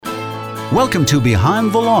Welcome to Behind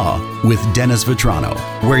the Law with Dennis Vetrano,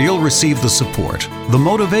 where you'll receive the support, the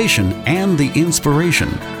motivation, and the inspiration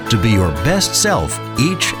to be your best self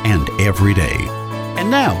each and every day. And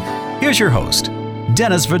now, here's your host,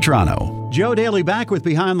 Dennis Vetrano. Joe Daly back with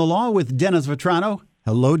Behind the Law with Dennis Vetrano.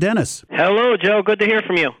 Hello, Dennis. Hello, Joe. Good to hear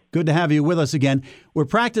from you. Good to have you with us again. We're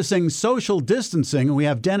practicing social distancing. We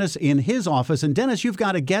have Dennis in his office. And Dennis, you've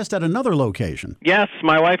got a guest at another location. Yes,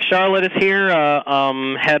 my wife Charlotte is here,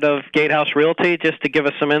 head of Gatehouse Realty, just to give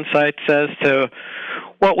us some insights as to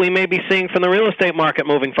what we may be seeing from the real estate market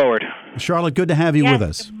moving forward. Charlotte, good to have you with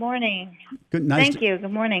us. Good morning. Good, Thank you.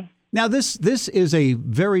 Good morning. Now, this is a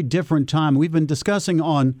very different time. We've been discussing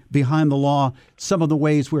on Behind the Law some of the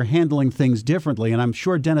ways we're handling things differently. And I'm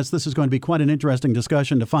sure, Dennis, this is going to be quite an interesting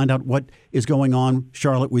discussion to find out what is going on,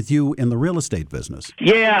 Charlotte, with you in the real estate business.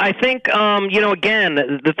 Yeah, I think, again,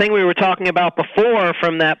 the thing we were talking about before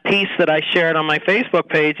from that piece that I shared on my Facebook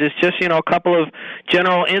page is just, a couple of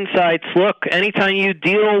general insights. Look, anytime you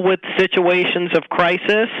deal with situations of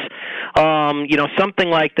crisis, something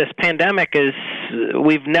like this pandemic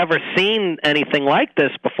we've never seen anything like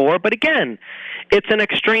this before, but again, it's an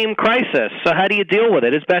extreme crisis. So how do you deal with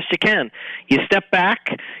it as best you can? You step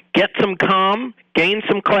back, get some calm, gain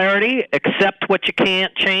some clarity, accept what you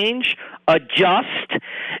can't change, adjust,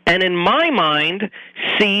 and in my mind,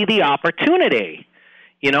 see the opportunity.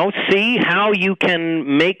 See how you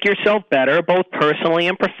can make yourself better, both personally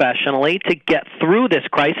and professionally, to get through this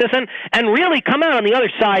crisis and really come out on the other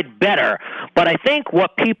side better. But I think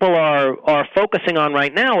what people are focusing on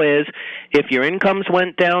right now is if your incomes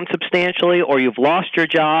went down substantially or you've lost your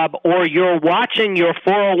job or you're watching your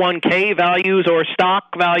 401k values or stock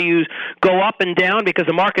values go up and down because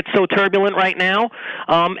the market's so turbulent right now.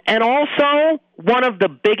 And also, one of the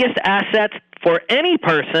biggest assets for any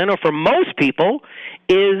person or for most people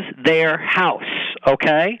is their house,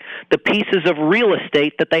 okay? The pieces of real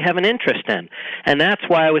estate that they have an interest in. And that's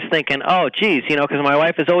why I was thinking, because my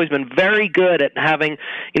wife has always been very good at having,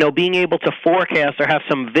 being able to forecast or have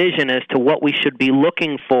some vision as to what we should be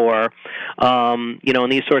looking for, in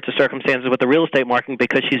these sorts of circumstances with the real estate market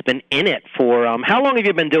because she's been in it for, how long have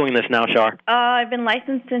you been doing this now, Char? I've been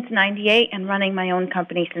licensed since 98 and running my own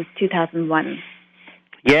company since 2001.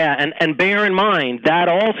 Yeah, and bear in mind, that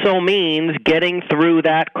also means getting through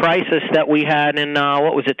that crisis that we had in,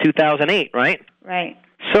 2008, right? Right.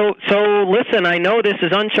 So listen, I know this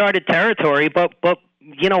is uncharted territory, but what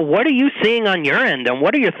are you seeing on your end, and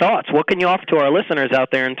what are your thoughts? What can you offer to our listeners out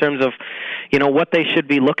there in terms of, what they should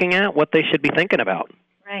be looking at, what they should be thinking about?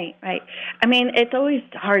 Right. I mean, it's always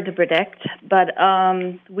hard to predict, but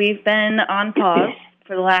we've been on pause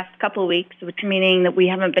for the last couple of weeks, which meaning that we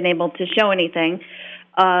haven't been able to show anything.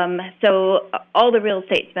 So all the real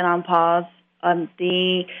estate's been on pause.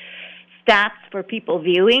 The stats for people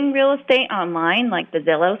viewing real estate online, like the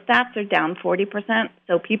Zillow stats, are down 40%.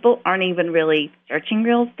 So people aren't even really searching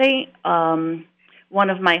real estate. One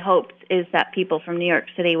of my hopes is that people from New York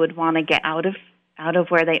City would want to get out of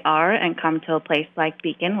where they are and come to a place like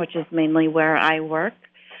Beacon, which is mainly where I work.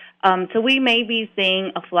 So we may be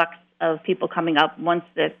seeing a flux of people coming up once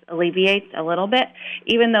this alleviates a little bit,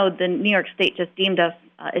 even though the New York State just deemed us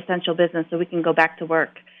essential business so we can go back to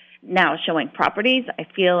work now showing properties. I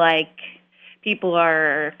feel like people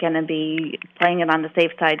are going to be playing it on the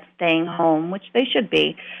safe side, staying home, which they should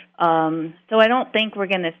be. So I don't think we're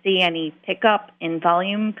going to see any pickup in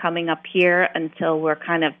volume coming up here until we're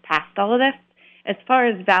kind of past all of this. As far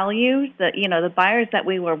as values, the buyers that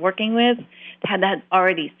we were working with had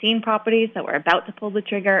already seen properties that were about to pull the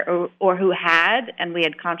trigger or who had, and we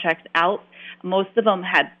had contracts out. Most of them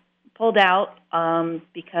had pulled out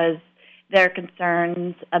because they're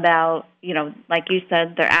concerned about, like you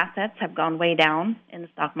said, their assets have gone way down in the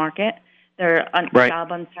stock market. Their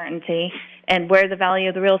job uncertainty and where the value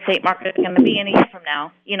of the real estate market is going to be in a year from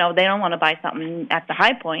now. They don't want to buy something at the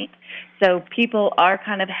high point. So people are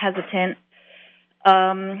kind of hesitant.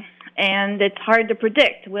 And it's hard to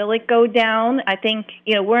predict. Will it go down? I think,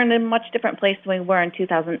 we're in a much different place than we were in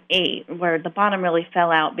 2008, where the bottom really fell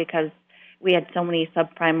out because we had so many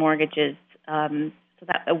subprime mortgages. So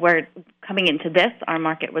that we're coming into this, our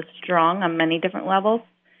market was strong on many different levels.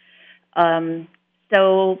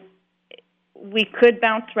 So we could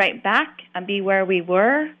bounce right back and be where we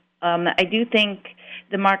were. I do think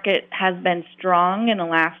the market has been strong in the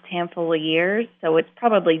last handful of years, so it's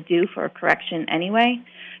probably due for a correction anyway.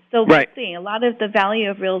 So we'll see. A lot of the value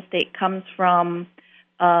of real estate comes from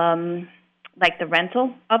like the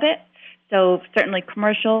rental of it. So certainly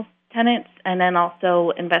commercial tenants and then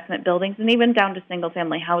also investment buildings and even down to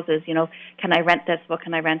single-family houses. Can I rent this? What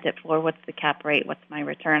can I rent it for? What's the cap rate? What's my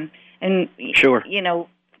return? And, sure.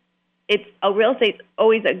 real estate's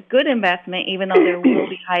always a good investment, even though there will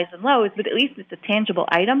be highs and lows, but at least it's a tangible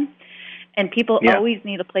item, and people always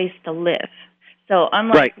need a place to live. So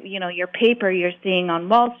unlike, your paper you're seeing on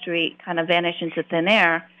Wall Street kind of vanish into thin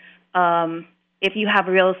air, if you have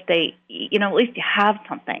real estate, at least you have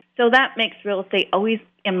something. So that makes real estate always,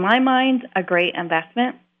 in my mind, a great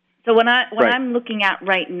investment. So what I'm looking at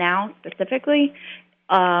right now specifically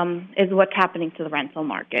is what's happening to the rental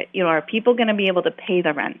market. Are people going to be able to pay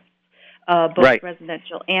the rent, both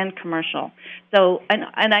residential and commercial? So,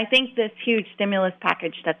 and I think this huge stimulus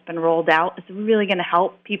package that's been rolled out is really going to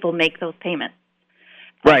help people make those payments.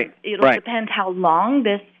 It'll depend how long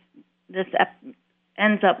this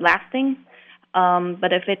ends up lasting.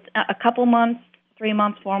 But if it's a couple months, 3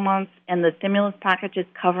 months, 4 months, and the stimulus package is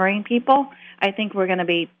covering people, I think we're going to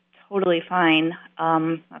be totally fine.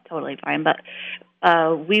 Not totally fine, but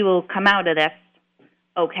we will come out of this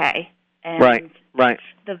okay. And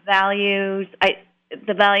the values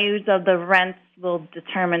of the rents will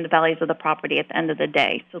determine the values of the property at the end of the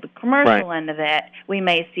day. So the commercial end of it, we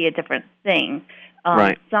may see a different thing.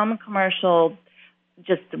 Some commercial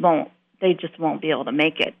just won't be able to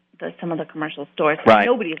make it. Some of the commercial stores,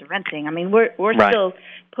 nobody's renting. I mean, we're still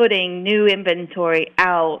putting new inventory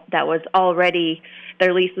out that was already,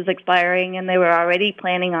 their lease was expiring and they were already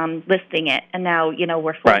planning on listing it, and now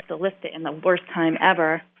we're forced to list it in the worst time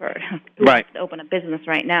ever for who wants to open a business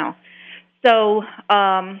right now. So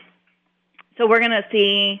so we're going to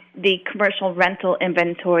see the commercial rental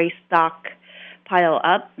inventory stock pile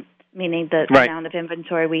up, meaning the amount of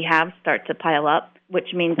inventory we have start to pile up,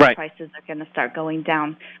 which means the prices are going to start going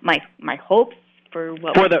down. My hopes for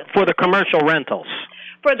the commercial rentals.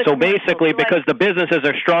 So basically, because the businesses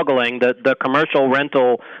are struggling, the commercial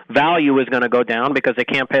rental value is going to go down because they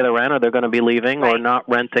can't pay the rent, or they're going to be leaving, or not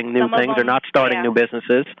renting new things, or not starting new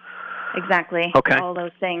businesses. Exactly. Okay. All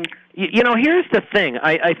those things. Here's the thing.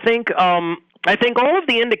 I think all of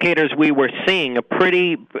the indicators we were seeing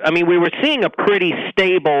we were seeing a pretty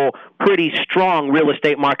stable, pretty strong real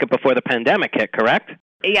estate market before the pandemic hit, correct?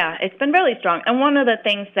 Yeah, it's been really strong. And one of the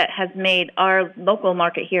things that has made our local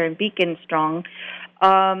market here in Beacon strong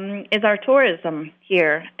is our tourism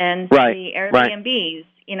here and the Airbnbs.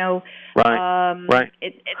 The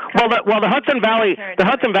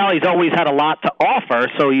Hudson Valley's always had a lot to offer,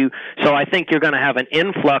 so I think you're going to have an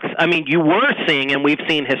influx. I mean, you were seeing, and we've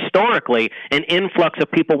seen historically, an influx of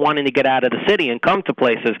people wanting to get out of the city and come to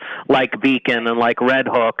places like Beacon and like Red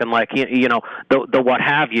Hook and like the what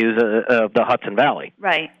have yous of the Hudson Valley.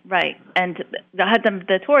 Right. And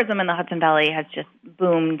the tourism in the Hudson Valley has just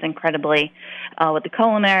boomed incredibly with the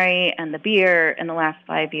culinary and the beer in the last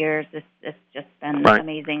 5 years. It's just been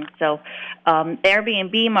amazing. So the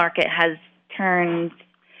Airbnb market has turned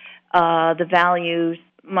the values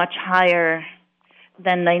much higher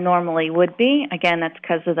than they normally would be. Again, that's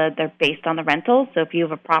because they're based on the rentals. So if you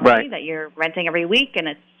have a property that you're renting every week and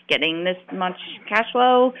it's getting this much cash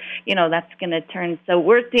flow, that's going to turn. So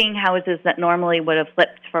we're seeing houses that normally would have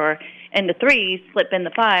flipped into 3s, flip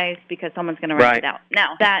into 5s because someone's going to rent it out.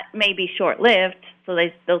 Now, that may be short-lived, so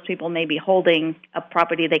those people may be holding a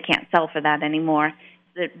property they can't sell for that anymore.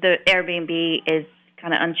 The Airbnb is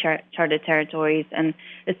kind of uncharted territories, and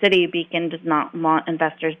the city of Beacon does not want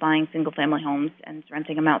investors buying single-family homes and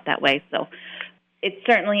renting them out that way. So it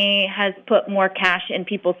certainly has put more cash in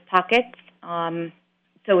people's pockets.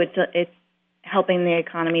 So it's helping the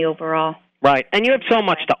economy overall. Right, and you have so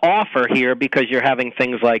much to offer here because you're having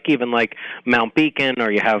things like Mount Beacon,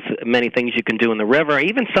 or you have many things you can do in the river.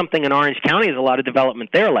 Even something in Orange County is a lot of development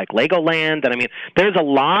there, like Legoland. And I mean, there's a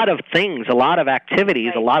lot of things, a lot of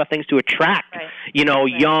activities, a lot of things to attract,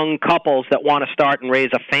 young couples that want to start and raise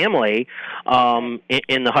a family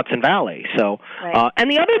in the Hudson Valley. So, and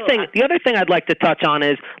the other thing I'd like to touch on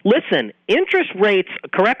is, listen, interest rates.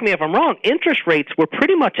 Correct me if I'm wrong. Interest rates were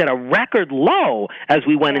pretty much at a record low as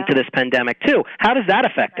we went into this pandemic too. How does that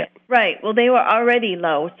affect it? Right. Well, they were already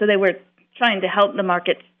low, so they were trying to help the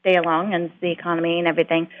market stay along and the economy and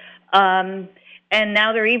everything. And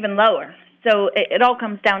now they're even lower. So it all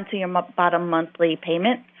comes down to your bottom monthly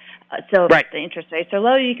payment. So if the interest rates are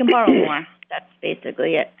low, you can borrow more. That's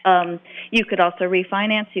basically it. You could also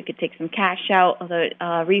refinance. You could take some cash out. Although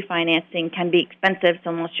refinancing can be expensive,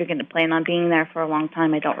 so unless you're going to plan on being there for a long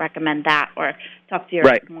time, I don't recommend that. Or talk to your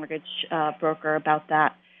mortgage broker about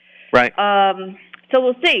that. Right. So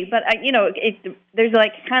we'll see. But, there's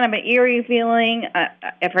like kind of an eerie feeling.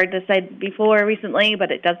 I've heard this said before recently, but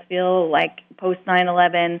it does feel like post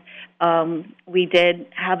 9/11, we did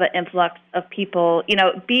have an influx of people.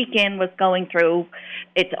 Beacon was going through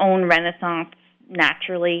its own renaissance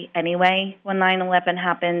naturally anyway when 9/11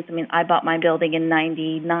 happens. I mean, I bought my building in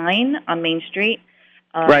 '99 on Main Street,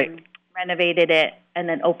 renovated it, and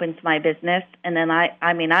then opened my business. And then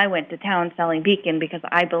I went to town selling Beacon because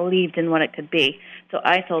I believed in what it could be. So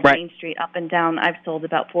I sold Main Street up and down. I've sold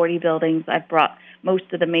about 40 buildings. I've brought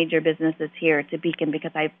most of the major businesses here to Beacon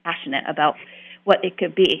because I'm passionate about what it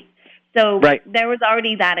could be. So there was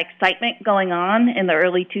already that excitement going on in the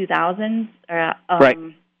early 2000s.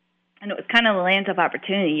 And it was kind of the land of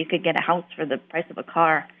opportunity. You could get a house for the price of a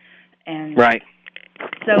car. And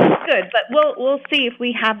so it's good. But we'll see if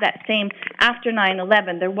we have that same. After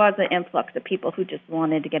 9/11, there was an influx of people who just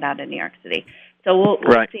wanted to get out of New York City. So we'll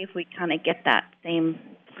see if we kind of get that same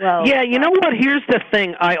flow. Yeah, you know what? Here's the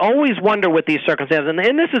thing. I always wonder with these circumstances,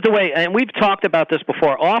 and this is the way, and we've talked about this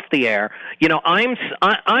before off the air. You know, I'm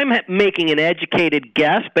making an educated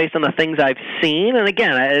guess based on the things I've seen, and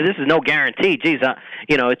again, this is no guarantee. Geez,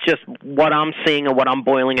 you know, it's just what I'm seeing and what I'm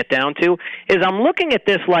boiling it down to. Is I'm looking at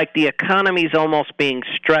this like the economy's almost being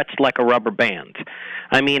stretched like a rubber band.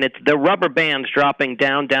 I mean, it's the rubber band's dropping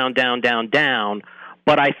down, down, down, down, down.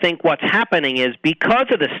 But I think what's happening is because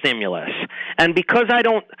of the stimulus, and because I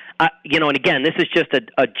don't, you know, and again, this is just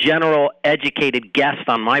a general educated guess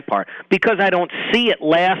on my part, because I don't see it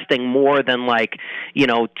lasting more than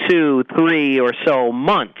 2, 3 or so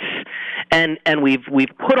months. And we've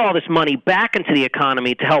put all this money back into the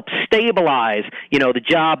economy to help stabilize, you know, the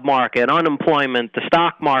job market, unemployment, the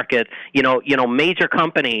stock market, you know, major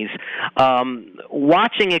companies.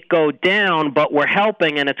 Watching it go down, but we're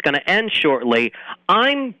helping, and it's going to end shortly.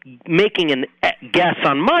 I'm making a guess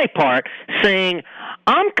on my part, saying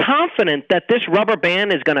I'm confident that this rubber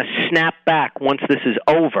band is going to snap back once this is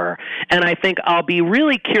over, and I think I'll be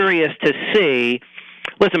really curious to see.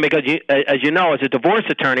 Listen, because as you know, as a divorce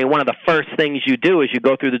attorney, one of the first things you do as you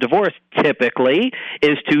go through the divorce typically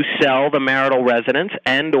is to sell the marital residence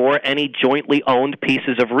and or any jointly owned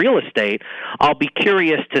pieces of real estate. I'll be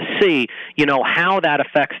curious to see, you know, how that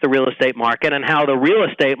affects the real estate market and how the real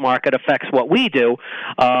estate market affects what we do.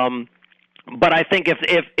 But I think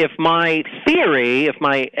if my theory, if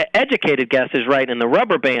my educated guess is right in the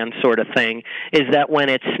rubber band sort of thing, is that when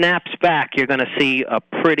it snaps back, you're going to see a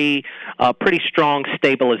pretty strong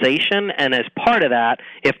stabilization. And as part of that,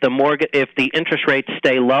 if the interest rates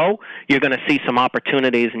stay low, you're going to see some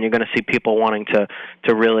opportunities, and you're going to see people wanting to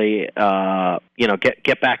really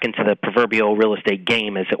get back into the proverbial real estate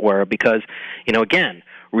game, as it were, because, you know, again,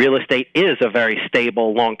 real estate is a very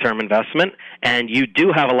stable long-term investment, and you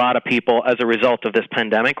do have a lot of people, as a result of this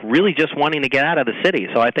pandemic, really just wanting to get out of the city.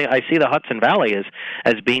 So I think I see the Hudson Valley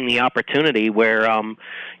as being the opportunity where,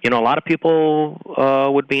 you know, a lot of people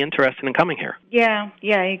would be interested in coming here. Yeah,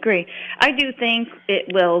 I agree. I do think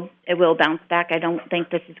it will bounce back. I don't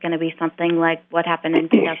think this is going to be something like what happened in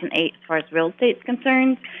 2008 as far as real estate is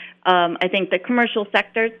concerned. I think the commercial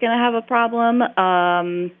sector is going to have a problem.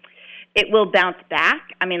 It will bounce back.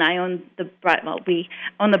 I mean, we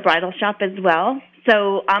own the bridal shop as well.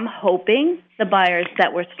 So I'm hoping the buyers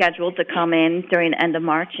that were scheduled to come in during the end of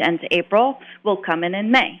March and to April will come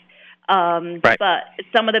in May. But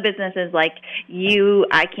some of the businesses like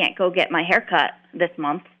I can't go get my hair cut this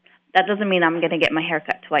month. That doesn't mean I'm going to get my hair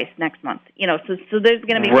cut twice next month. You know, so there's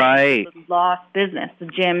going to be lost business, the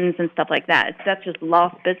gyms and stuff like that. That's just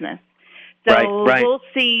lost business. So we'll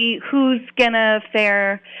see who's going to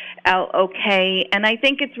fare out okay. And I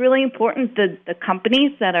think it's really important that the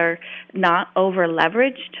companies that are not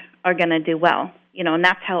over-leveraged are going to do well. You know, and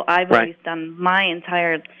that's how I've always done my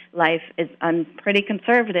entire life. Is I'm pretty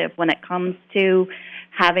conservative when it comes to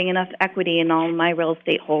having enough equity in all my real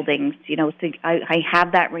estate holdings. You know, so I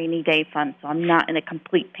have that rainy day fund, so I'm not in a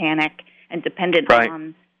complete panic and dependent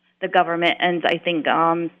on the government. And I think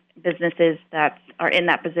businesses that are in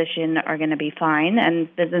that position are going to be fine,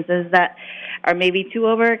 and businesses that are maybe too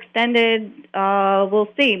overextended, we'll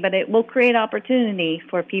see. But it will create opportunity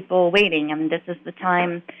for people waiting, and this is the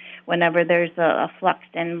time whenever there's a flux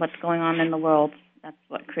in what's going on in the world. That's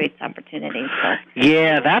what creates opportunity. So.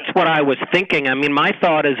 Yeah, that's what I was thinking. I mean, my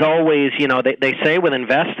thought is always, you know, they say with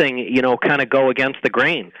investing, you know, kind of go against the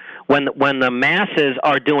grain. When the masses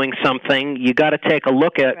are doing something, you got to take a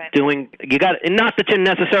look at doing. You got not that you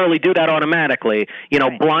necessarily do that automatically, you know,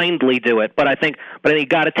 blindly do it. But I think you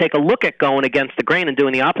got to take a look at going against the grain and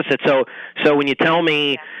doing the opposite. So when you tell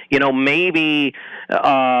me, you know, maybe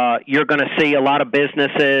you're going to see a lot of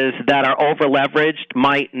businesses that are over leveraged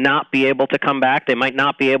might not be able to come back. They might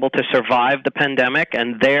not be able to survive the pandemic,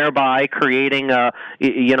 and thereby creating a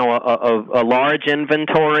large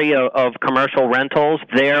inventory of commercial rentals,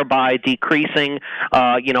 thereby by decreasing,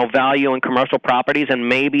 value in commercial properties and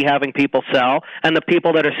maybe having people sell. And the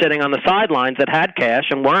people that are sitting on the sidelines that had cash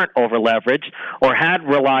and weren't over-leveraged or had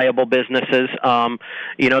reliable businesses,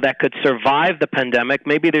 that could survive the pandemic,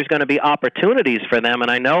 maybe there's going to be opportunities for them.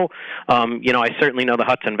 And I know, I certainly know the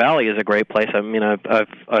Hudson Valley is a great place. I mean,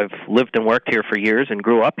 I've lived and worked here for years and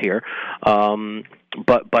grew up here,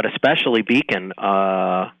 but especially Beacon.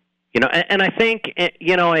 And I think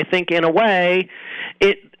in a way,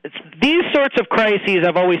 these sorts of crises,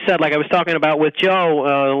 I've always said, like I was talking about with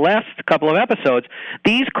Joe last couple of episodes,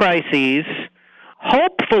 these crises,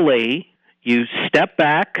 hopefully you step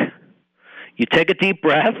back, you take a deep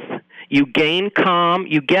breath, you get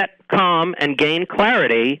calm and gain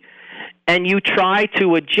clarity, and you try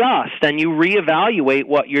to adjust and you reevaluate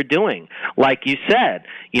what you're doing. Like you said,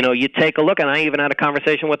 you take a look, and I even had a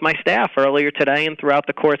conversation with my staff earlier today and throughout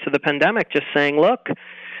the course of the pandemic, just saying, look,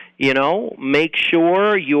 make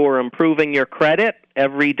sure you're improving your credit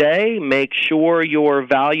every day. Make sure you're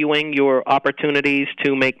valuing your opportunities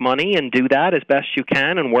to make money and do that as best you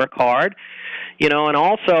can and work hard. And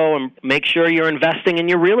also make sure you're investing in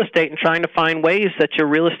your real estate and trying to find ways that your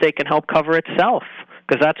real estate can help cover itself,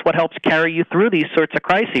 because that's what helps carry you through these sorts of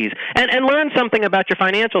crises. And learn something about your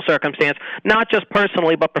financial circumstance, not just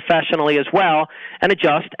personally but professionally as well, and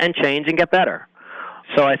adjust and change and get better.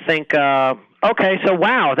 So I think,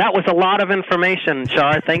 wow, that was a lot of information,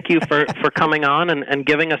 Shar. Thank you for coming on and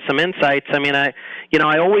giving us some insights. I mean, I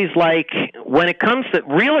always like, when it comes to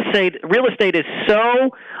real estate is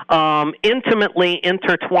so intimately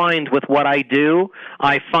intertwined with what I do.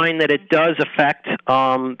 I find that it does affect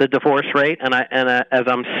the divorce rate, and as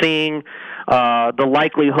I'm seeing the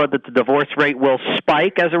likelihood that the divorce rate will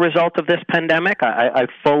spike as a result of this pandemic, I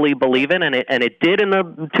fully believe in, and it did in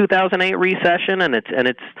the 2008 recession, and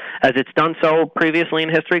it's done so previously in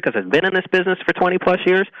history, because I've been in this business for 20 plus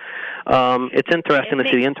years. It's interesting to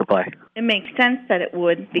see the interplay. It makes sense that it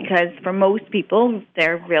would, because for most people,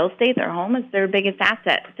 their real estate, their home, is their biggest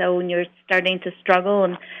asset. So when you're starting to struggle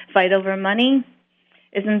and fight over money,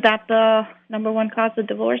 isn't that the number one cause of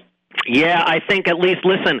divorce? Yeah, I think at least,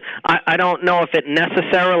 listen, I don't know if it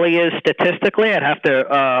necessarily is statistically. I'd have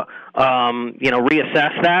to,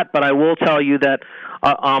 reassess that. But I will tell you that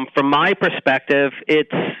from my perspective,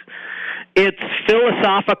 it's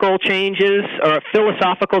philosophical changes or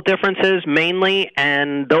philosophical differences mainly,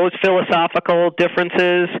 and those philosophical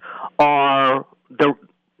differences are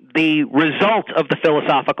the result of the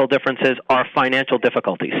philosophical differences are financial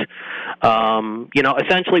difficulties.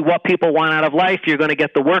 Essentially what people want out of life, you're going to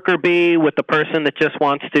get the worker bee with the person that just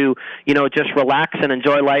wants to, just relax and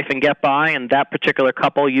enjoy life and get by, and that particular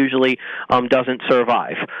couple usually doesn't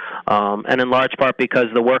survive. And in large part because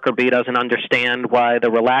the worker bee doesn't understand why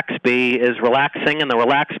the relaxed bee is relaxing, and the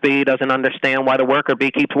relaxed bee doesn't understand why the worker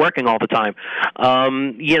bee keeps working all the time.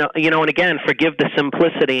 And again, forgive the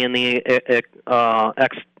simplicity in the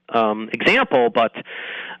example, but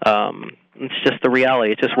it's just the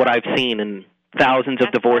reality. It's just what I've seen in thousands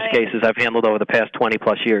of divorce cases I've handled over the past 20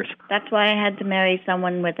 plus years. That's why I had to marry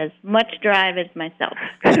someone with as much drive as myself.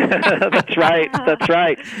 That's right. That's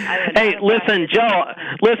right. Hey, listen, Joe,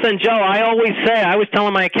 I always say, I was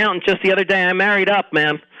telling my accountant just the other day, I married up,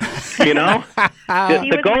 man.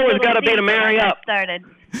 The goal has got to be to marry up.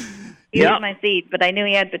 He was my seed, but I knew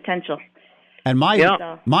he had potential. And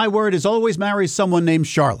my word is always marry someone named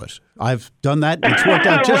Charlotte. I've done that. It's worked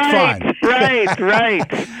out just fine. Right.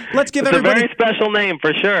 Let's give it's everybody a very special name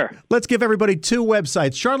for sure. Let's give everybody two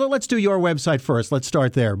websites. Charlotte, let's do your website first. Let's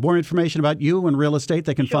start there. More information about you and real estate,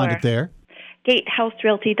 they can find it there.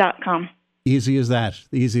 GatehouseRealty.com. Easy as that.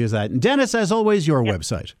 And Dennis, as always, your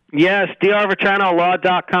website. Yes,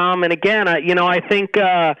 drvetrano.law.com. And again, I think,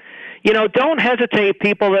 don't hesitate,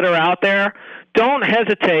 people that are out there. Don't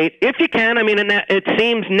hesitate if you can. I mean, it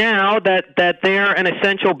seems now that they're an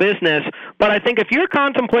essential business, but I think if you're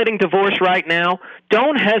contemplating divorce right now,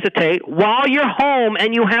 don't hesitate while you're home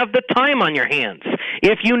and you have the time on your hands.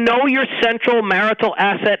 If you know your central marital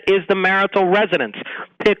asset is the marital residence,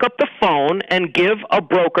 pick up the phone and give a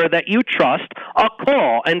broker that you trust a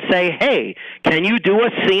call and say, hey, can you do a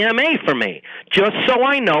CMA for me? Just so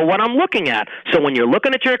I know what I'm looking at. So when you're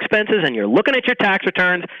looking at your expenses and you're looking at your tax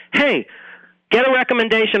returns, hey, get a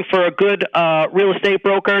recommendation for a good real estate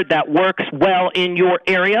broker that works well in your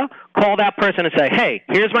area. Call that person and say, hey,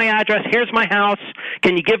 here's my address, here's my house.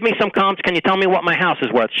 Can you give me some comps? Can you tell me what my house is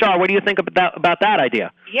worth? Shar, what do you think about that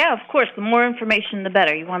idea? Yeah, of course. The more information, the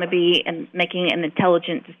better. You want to be making an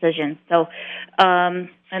intelligent decision. So, and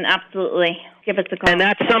absolutely, give us a call. And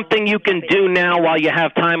that's something you can do now while you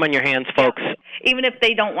have time on your hands, folks. Even if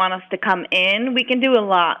they don't want us to come in, we can do a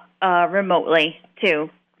lot remotely, too.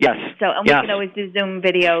 Yes. So, and we can always do Zoom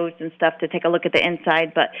videos and stuff to take a look at the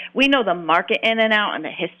inside, but we know the market in and out and the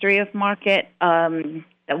history of market,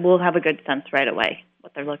 that we'll have a good sense right away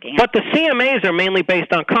what they're looking at. But the CMAs are mainly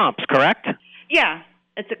based on comps, correct? Yeah.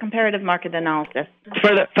 It's a comparative market analysis.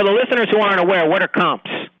 For the listeners who aren't aware, what are comps?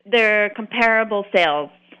 They're comparable sales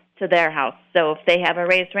to their house. So if they have a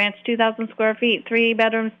raised ranch, 2,000 square feet, 3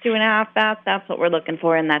 bedrooms, 2.5 baths, that's what we're looking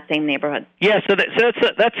for in that same neighborhood. Yeah, so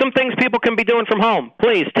that's some things people can be doing from home.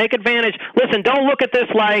 Please, take advantage. Listen, don't look at this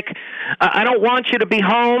like, I don't want you to be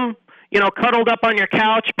home, cuddled up on your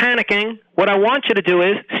couch, panicking. What I want you to do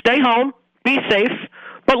is stay home, be safe,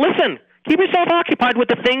 but listen, keep yourself occupied with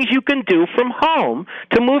the things you can do from home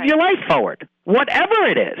to move your life forward, whatever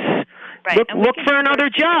it is. Right. Look for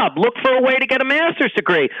another job. Look for a way to get a master's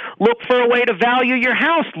degree. Look for a way to value your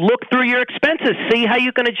house. Look through your expenses. See how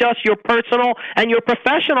you can adjust your personal and your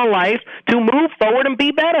professional life to move forward and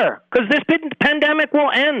be better. Because this pandemic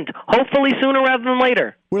will end, hopefully sooner rather than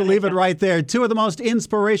later. We'll leave it right there. Two of the most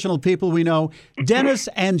inspirational people we know, Dennis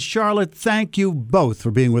and Charlotte, thank you both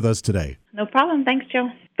for being with us today. No problem. Thanks, Joe.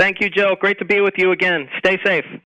 Thank you, Joe. Great to be with you again. Stay safe.